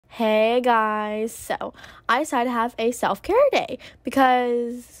Hey guys, so I decided to have a self-care day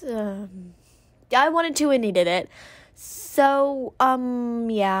because I wanted to and needed it. So,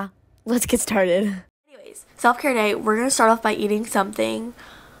 yeah, let's get started. Anyways, self-care day, we're going to start off by eating something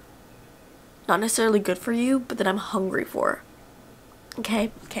not necessarily good for you, but that I'm hungry for.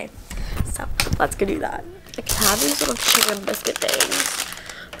 Okay, so let's go do that. I can have these little chicken biscuit things,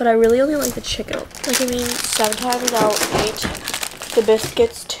 but I really only like the chicken. Like, I mean, sometimes I'll eat the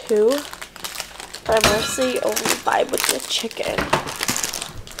biscuits too, but I mostly only vibe with the chicken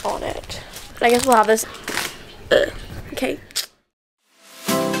on it. But I guess we'll have this. Okay.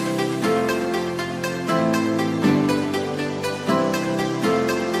 I'm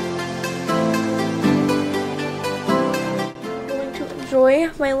going to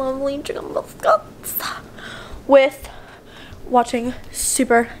enjoy my lovely chicken biscuits with watching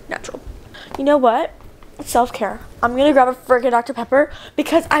Supernatural. You know what? Self-care. I'm gonna grab a freaking Dr. Pepper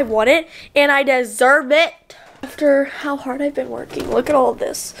because I want it and I deserve it. After how hard I've been working, look at all of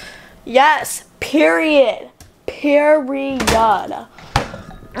this. Yes, period. That's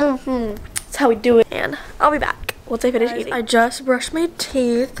how we do it. And I'll be back once I finish eating. I just brushed my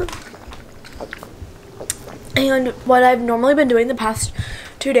teeth. And what I've normally been doing the past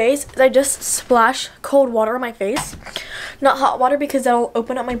 2 days is I just splash cold water on my face. Not hot water because that'll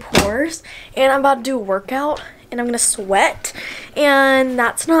open up my pores. And I'm about to do a workout and I'm gonna sweat. And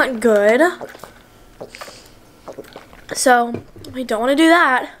that's not good. So I don't want to do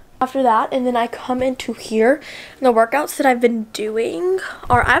that. After that, and then I come into here, and the workouts that I've been doing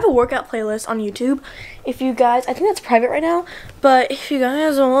are, I have a workout playlist on YouTube. If you guys, I think that's private right now, but if you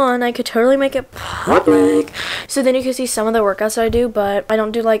guys want, I could totally make it public. So then you can see some of the workouts that I do, but I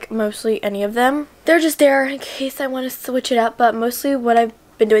don't do like mostly any of them. They're just there in case I want to switch it up, but mostly what I've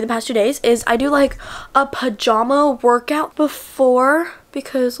been doing the past 2 days is I do like a pajama workout before,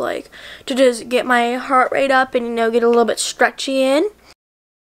 because like to just get my heart rate up and, you know, get a little bit stretchy in.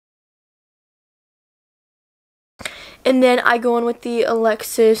 And then I go in with the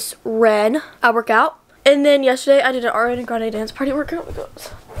Alexis Red workout. And then yesterday I did an Ariana Grande dance party workout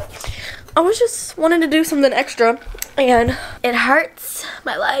because I was just wanting to do something extra. And it hurts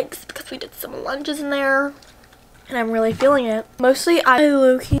my legs because we did some lunges in there. And I'm really feeling it. Mostly I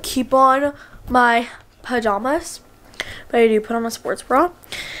low-key keep on my pajamas, but I do put on a sports bra.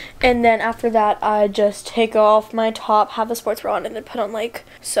 And then after that, I just take off my top, have the sports bra on, and then put on like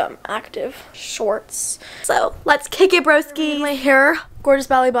some active shorts. So let's kick it, broski. My hair, gorgeous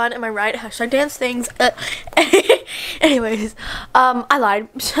ballet bun, and my right hashtag dance things. Anyways, I lied.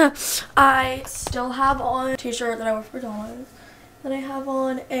 I still have on a t-shirt that I wear for pajamas. Then I have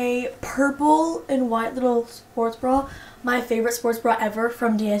on a purple and white little sports bra. My favorite sports bra ever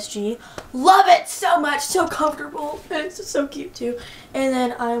from DSG. Love it so much. So comfortable. And it's just so cute too. And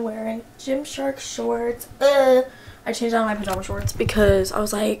then I'm wearing Gymshark shorts. I changed out my pajama shorts because I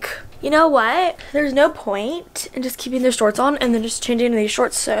was like, you know what? There's no point in just keeping the shorts on and then just changing into these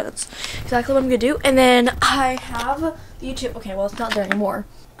shorts. So that's exactly what I'm going to do. And then I have YouTube. Okay, well, it's not there anymore.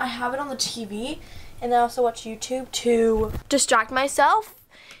 I have it on the TV. And then I also watch YouTube to distract myself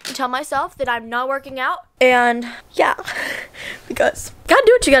and tell myself that I'm not working out. And yeah, because gotta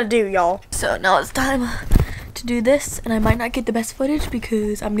do what you gotta do, y'all. So now it's time to do this. And I might not get the best footage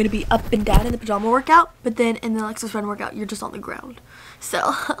because I'm gonna be up and down in the pajama workout. But then in the Alexis Run workout, you're just on the ground.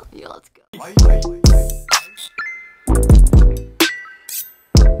 So yeah, let's go.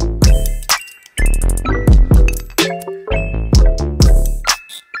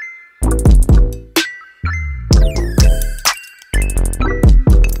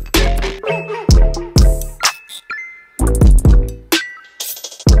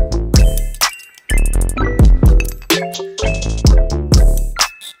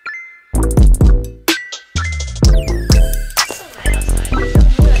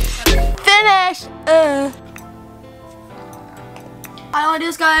 I don't want to do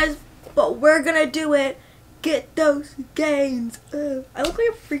this, guys, but we're gonna do it. Get those gains. I look like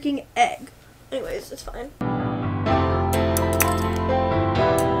a freaking egg. Anyways, it's fine.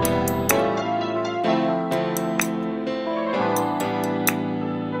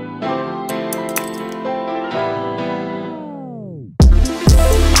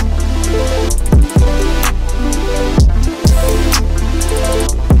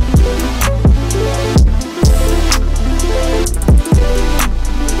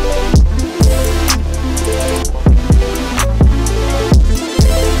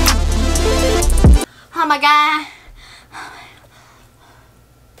 Oh my god.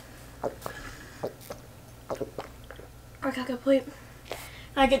 Workout complete. And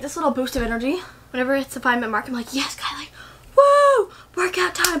I get this little boost of energy. Whenever it's the 5-minute mark, I'm like, yes, Kyleigh. Woo!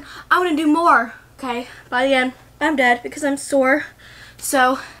 Workout time. I want to do more. Okay, by the end, I'm dead because I'm sore.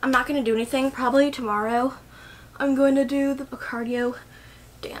 So I'm not going to do anything. Probably tomorrow I'm going to do the cardio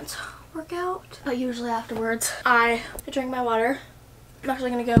dance workout. But usually afterwards, I drink my water. I'm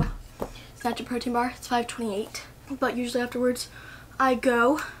actually going to go snatch a protein bar. It's 5:28. But usually afterwards, I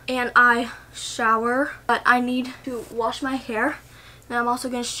go and I shower. But I need to wash my hair. Then I'm also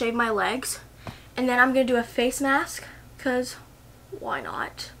going to shave my legs. And then I'm going to do a face mask because why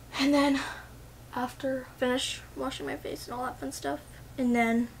not? And then after finish washing my face and all that fun stuff, and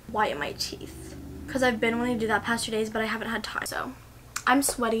then whiten my teeth because I've been wanting to do that past 2 days, but I haven't had time. So I'm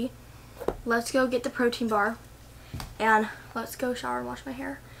sweaty. Let's go get the protein bar and let's go shower and wash my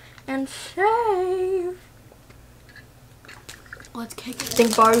hair and shave. Let's kick it.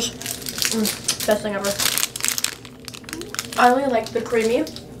 Think bars. Best thing ever. I only like the creamy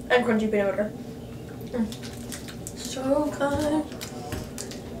and crunchy peanut butter. So good.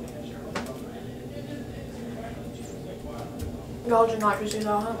 Y'all did not just see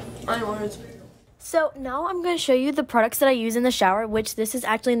that. Anyways. So now I'm going to show you the products that I use in the shower, which this is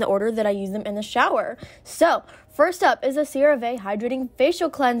actually in the order that I use them in the shower. So first up is a CeraVe Hydrating Facial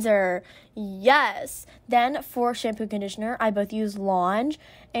Cleanser. Yes. Then for shampoo conditioner, I both use Launge,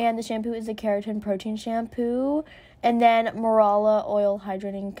 and the shampoo is a Keratin Protein Shampoo. And then Marala Oil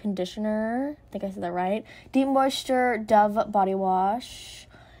Hydrating Conditioner. I think I said that right. Deep Moisture Dove Body Wash.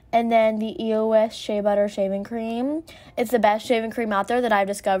 And then the EOS Shea Butter Shaving Cream. It's the best shaving cream out there that I've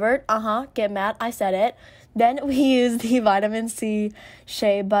discovered. Get mad, I said it. Then we use the Vitamin C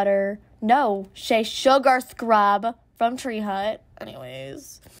Shea Sugar Scrub from Tree Hut.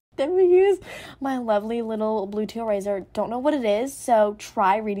 Anyways. Then we use my lovely little blue teal razor. Don't know what it is, so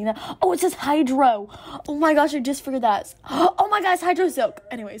try reading that. Oh, it says Hydro. Oh my gosh, I just figured that. Oh my gosh, Hydro Silk.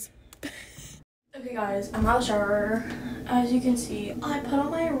 Anyways. Okay guys, I'm out of the shower. As you can see, I put on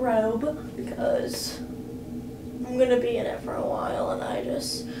my robe because I'm gonna be in it for a while, and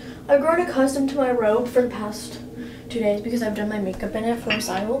I've grown accustomed to my robe for the past 2 days because I've done my makeup in it for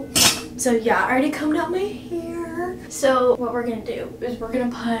recital. So yeah, I already combed out my hair. So what we're gonna do is we're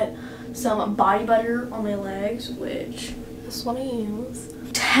gonna put some body butter on my legs, which this is what I use.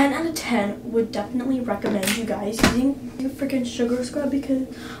 10 out of 10 would definitely recommend you guys using your freaking sugar scrub because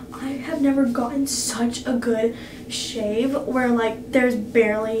I have never gotten such a good shave where like there's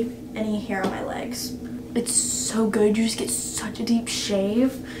barely any hair on my legs. It's so good. You just get such a deep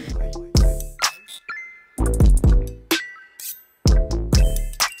shave.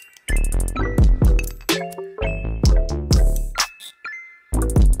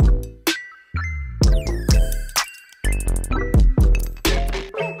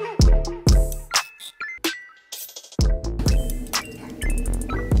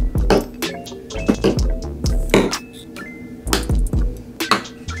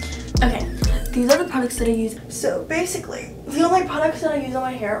 These are the products that I use. So basically, the only products that I use on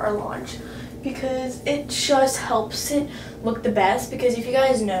my hair are Launch because it just helps it look the best. Because if you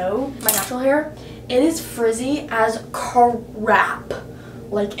guys know my natural hair, it is frizzy as crap.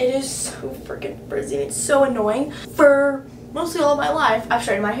 Like, it is so freaking frizzy. It's so annoying. For mostly all of my life, I've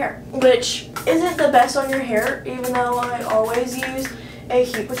straightened my hair, which isn't the best on your hair, even though I always use a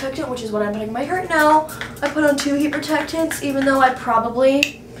heat protectant, which is what I'm putting in my hair now. I put on 2 heat protectants, even though I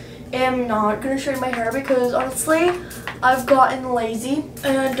probably am not gonna straighten my hair because honestly I've gotten lazy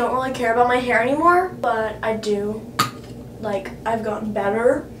and I don't really care about my hair anymore, but I do. Like, I've gotten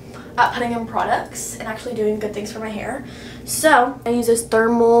better at putting in products and actually doing good things for my hair. So I use this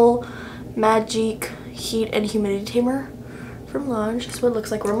Thermal Magic Heat and Humidity Tamer from Launch. This is what it looks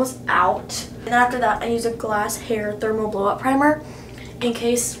like. We're almost out. And after that I use a Glass Hair Thermal Blow Up Primer in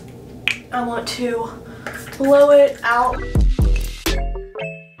case I want to blow it out.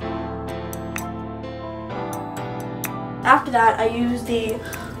 After that, I use the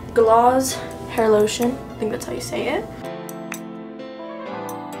Gloss Hair Lotion. I think that's how you say it.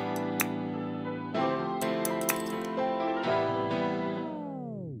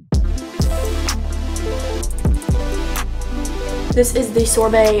 This is the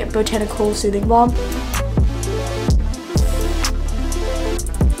Sorbet Botanical Soothing Balm.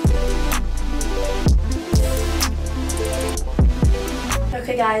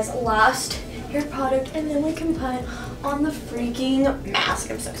 Okay guys, last hair product, and then we can put on the freaking mask.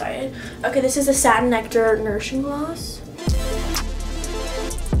 I'm so excited. Okay, this is a Satin Nectar Nourishing Gloss.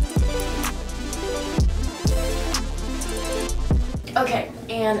 Okay,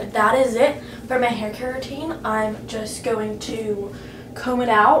 and that is it for my hair care routine. I'm just going to comb it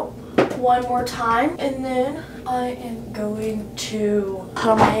out one more time, and then I am going to put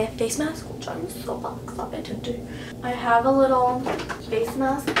on my face mask, which I'm so excited to do. I have a little face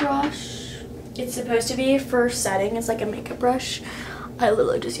mask brush. It's supposed to be for setting. It's like a makeup brush. I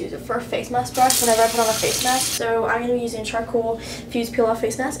literally just use it for a face mask brush whenever I put on a face mask. So I'm going to be using Charcoal Fuse Peel Off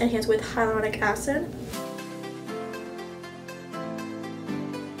Face Mask enhanced with hyaluronic acid.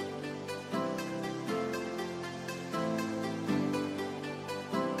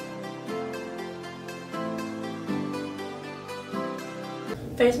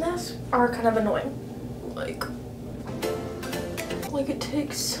 Face masks are kind of annoying. Like it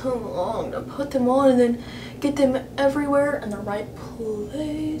takes so long to put them on and then get them everywhere in the right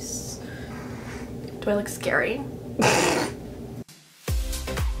place. Do I look scary?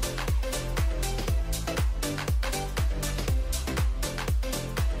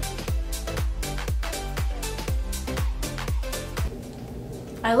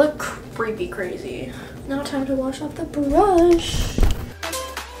 I look creepy crazy. Now time to wash off the brush.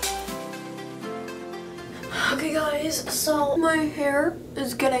 Okay guys, so my hair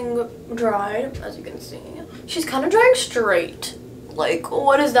is getting dried, as you can see. She's kind of drying straight. Like,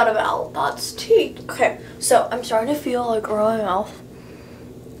 what is that about? That's teeth. Okay, so I'm starting to feel like around my mouth.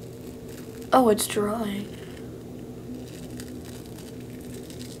 Oh, it's dry.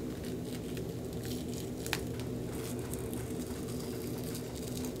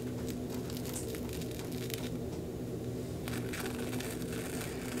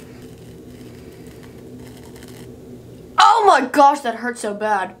 Oh my gosh, that hurts so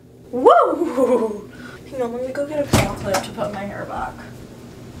bad. Woo! Hang on, let me go get a pail clip to put my hair back.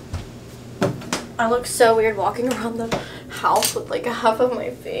 I look so weird walking around the house with like half of my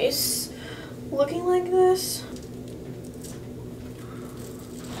face looking like this.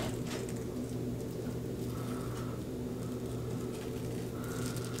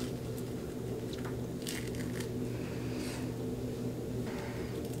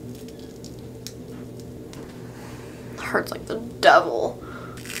 Hurts like the devil.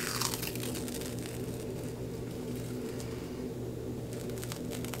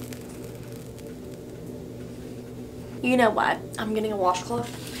 You know what? I'm getting a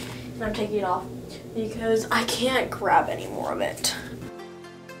washcloth and I'm taking it off because I can't grab any more of it.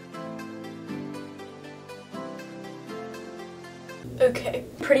 Okay,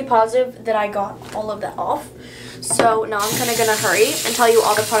 pretty positive that I got all of that off. So now I'm kind of gonna hurry and tell you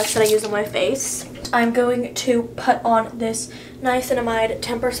all the products that I use on my face. I'm going to put on this niacinamide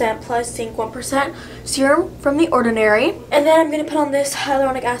 10% plus zinc 1% serum from The Ordinary. And then I'm going to put on this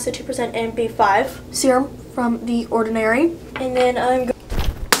hyaluronic acid 2% and B5 serum from The Ordinary. And then I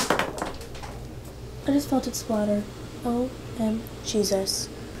just felt it splatter. O.M. Jesus.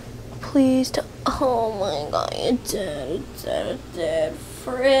 Please oh my god, it did.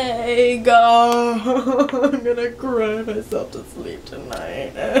 Frig. I'm gonna cry myself to sleep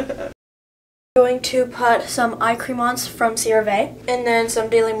tonight. I'm going to put some eye cream on from CeraVe and then some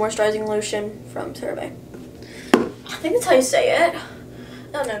daily moisturizing lotion from CeraVe. I think that's how you say it.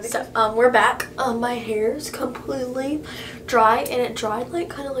 Oh no, so we're back. My hair is completely dry and it dried like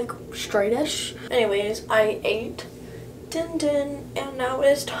kind of like straightish. Anyways, I ate and now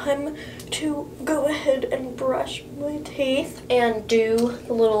it's time to go ahead and brush my teeth and do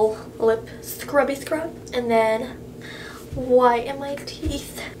the little lip scrubby scrub and then whiten my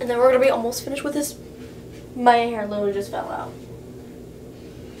teeth, and then we're gonna be almost finished with this. My hair literally just fell out.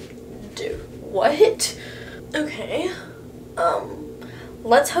 Dude, what? Okay,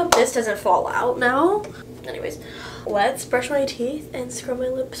 let's hope this doesn't fall out now. Anyways, let's brush my teeth and scrub my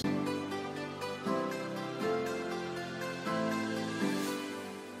lips.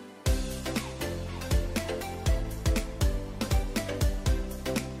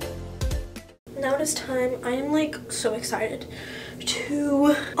 Now it is time. I am like so excited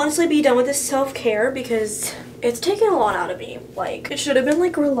to honestly be done with this self-care because it's taken a lot out of me. Like, it should have been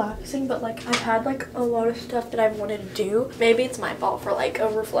like relaxing, but like I've had like a lot of stuff that I've wanted to do. Maybe it's my fault for like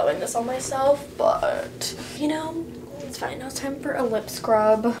overflowing this on myself, but you know, it's fine. Now it's time for a lip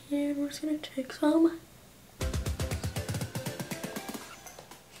scrub. And we're just gonna take some.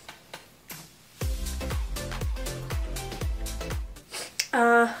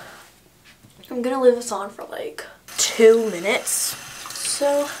 I'm gonna leave this on for like 2 minutes.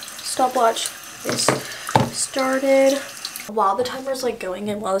 So stopwatch is started. While the timer's like going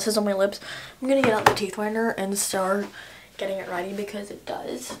and while this is on my lips, I'm gonna get out the teeth whitener and start getting it ready because it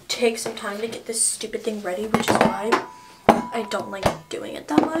does take some time to get this stupid thing ready, which is why I don't like doing it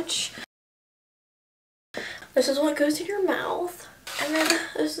that much. This is what goes in your mouth, and then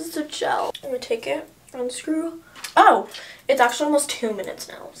this is the gel. I'm gonna take it, unscrew Oh, it's actually almost 2 minutes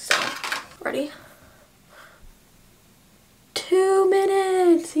now, so ready? 2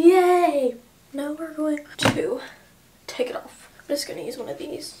 minutes, yay! Now we're going to take it off. I'm just gonna use one of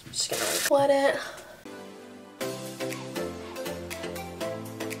these. I'm just gonna like wet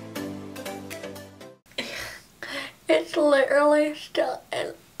it. It's literally still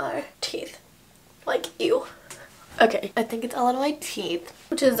in my teeth. Like, ew. Okay, I think it's all out of my teeth,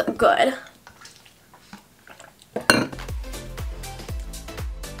 which is good.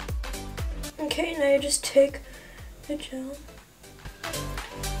 Okay, now you just take the gel.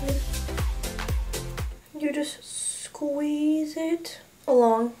 You just squeeze it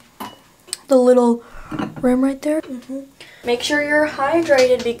along the little rim right there. Make sure you're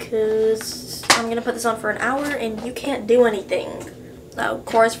hydrated because I'm gonna put this on for an hour and you can't do anything. Oh,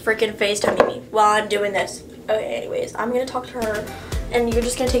 Cora's freaking FaceTiming me while I'm doing this. Okay, anyways, I'm gonna talk to her and you're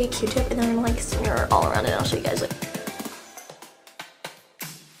just gonna take a Q-tip and then I'm gonna like smear all around it. I'll show you guys like.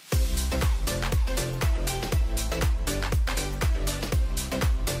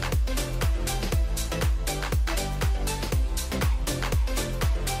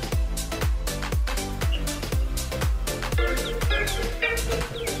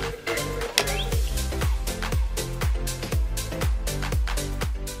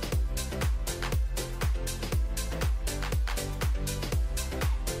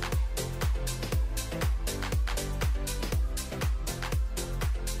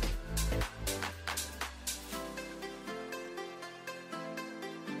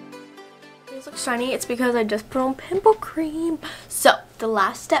 These look shiny. It's because I just put on pimple cream. So the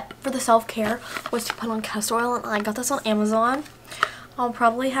last step for the self-care was to put on castor oil, and I got this on Amazon. I'll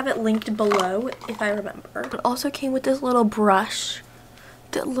probably have it linked below if I remember. It also came with this little brush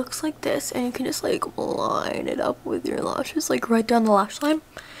that looks like this, and you can just like line it up with your lashes, like right down the lash line.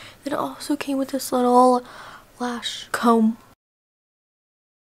 Then it also came with this little lash comb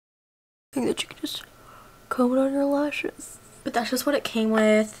thing that you can just comb it on your lashes. But that's just what it came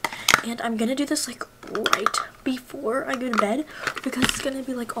with, and I'm gonna do this like right before I go to bed because it's gonna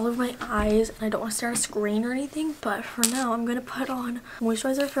be like all over my eyes and I don't want to stare at a screen or anything. But for now, I'm gonna put on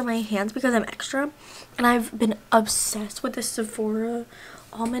moisturizer for my hands because I'm extra, and I've been obsessed with this Sephora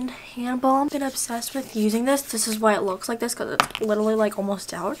almond hand balm. Been obsessed with using this. This is why it looks like this, because it's literally like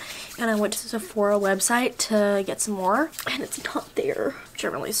almost out, and I went to the Sephora website to get some more and it's not there, which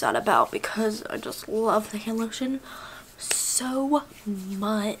I'm really sad about because I just love the hand lotion so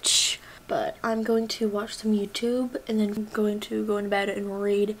much. But I'm going to watch some YouTube and then I'm going to go in bed and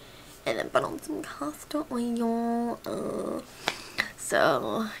read and then put on some castor oil.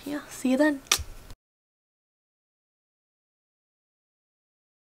 So yeah, see you then.